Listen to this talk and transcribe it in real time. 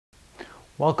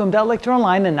Welcome to Lecture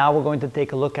Online, and now we're going to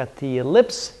take a look at the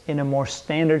ellipse in a more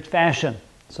standard fashion.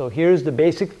 So here's the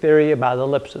basic theory about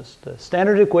ellipses. The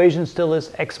standard equation still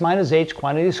is x minus h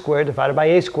quantity squared divided by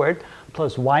a squared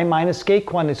plus y minus k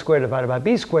quantity squared divided by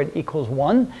b squared equals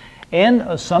 1. And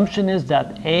assumption is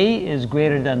that a is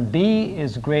greater than b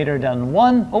is greater than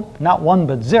 1. Oh, not 1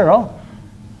 but 0.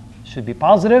 Should be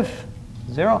positive.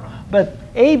 0. But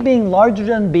a being larger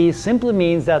than b simply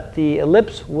means that the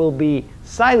ellipse will be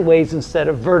sideways instead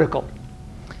of vertical.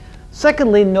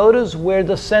 Secondly, notice where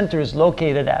the center is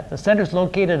located at. The center is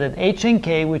located at h and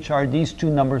k, which are these two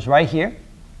numbers right here.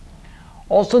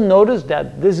 Also notice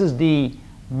that this is the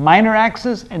minor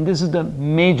axis and this is the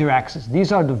major axis.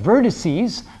 These are the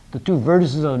vertices, the two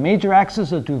vertices of the major axis,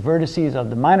 the two vertices of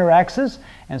the minor axis.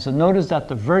 And so notice that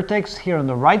the vertex here on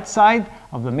the right side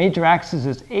of the major axis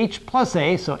is h plus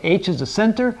a, so h is the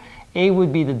center. A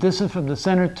would be the distance from the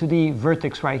center to the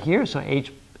vertex right here, so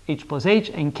h plus h,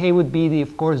 and k would be,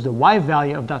 of course, the y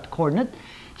value of that coordinate.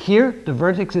 Here, the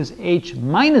vertex is h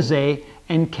minus a,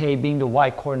 and k being the y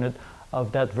coordinate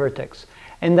of that vertex.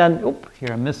 And then, here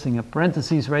I'm missing a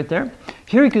parenthesis right there.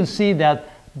 Here you can see that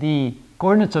the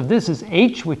coordinates of this is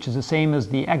h, which is the same as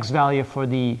the x value for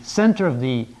the center of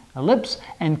the ellipse,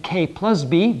 and k plus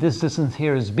b, this distance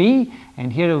here is b,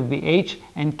 and here it will be h,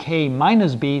 and k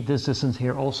minus b, this distance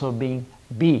here also being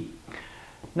b.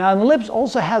 Now an ellipse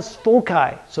also has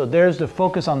foci, so there's the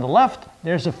focus on the left,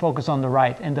 there's the focus on the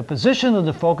right, and the position of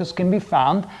the focus can be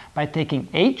found by taking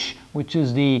h, which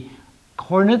is the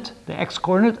coordinate, the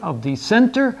x-coordinate of the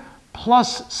center,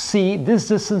 plus c, this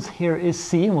distance here is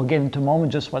c, and we'll get into a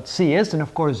moment just what c is, and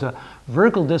of course the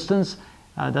vertical distance,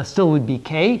 that still would be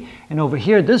k, and over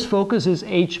here this focus is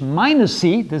h minus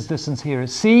c, this distance here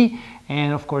is c,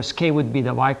 and of course k would be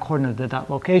the y coordinate at that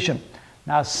location.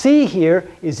 Now c here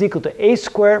is equal to a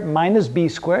squared minus b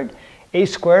squared, a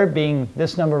squared being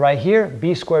this number right here,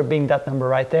 b squared being that number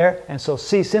right there, and so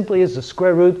c simply is the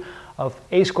square root of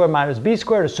a squared minus b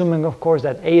squared, assuming of course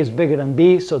that a is bigger than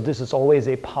b, so this is always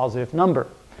a positive number.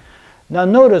 Now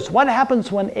notice what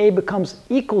happens when a becomes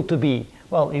equal to b.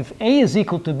 Well, if a is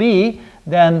equal to b,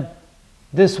 then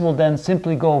this will then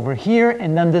simply go over here,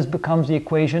 and then this becomes the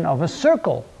equation of a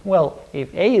circle. Well,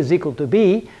 if a is equal to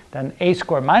b, then a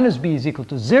squared minus b is equal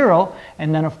to 0,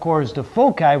 and then of course the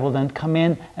foci will then come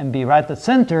in and be right at the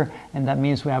center, and that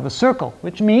means we have a circle,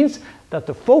 which means that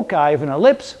the foci of an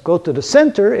ellipse go to the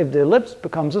center if the ellipse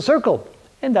becomes a circle,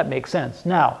 and that makes sense.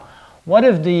 Now, what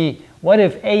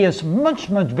if a is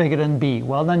much bigger than b?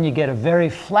 Well, then you get a very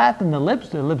flattened ellipse.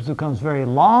 The ellipse becomes very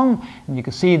long, and you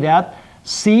can see that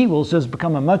c will just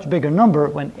become a much bigger number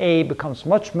when a becomes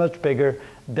much bigger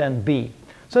than b.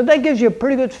 So that gives you a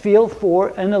pretty good feel for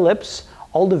an ellipse,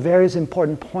 all the various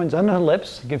important points on an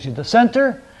ellipse. It gives you the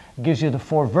center, it gives you the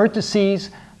four vertices,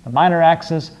 the minor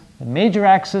axis, the major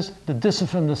axis, the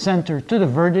distance from the center to the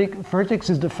vertex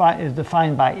is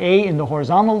defined by a in the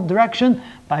horizontal direction,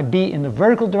 by b in the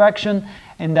vertical direction,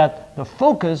 and that the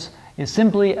focus is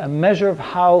simply a measure of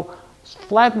how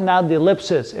flattened out the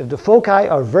ellipse is. If the foci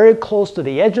are very close to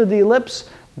the edge of the ellipse,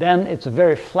 then it's a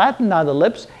very flattened out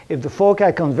ellipse. If the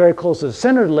foci come very close to the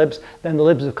center of the ellipse, then the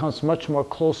ellipse becomes much more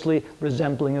closely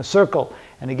resembling a circle.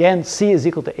 And again, c is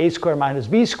equal to a squared minus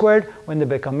b squared. When they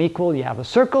become equal, you have a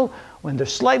circle. When they're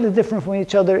slightly different from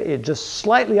each other, it's just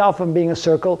slightly off from being a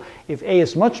circle. If a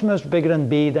is much bigger than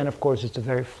b, then of course it's a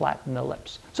very flattened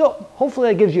ellipse. So hopefully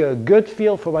that gives you a good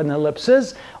feel for what an ellipse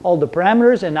is, all the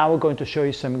parameters, and now we're going to show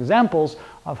you some examples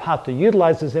of how to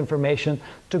utilize this information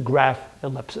to graph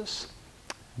ellipses.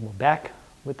 We'll be back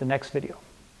with the next video.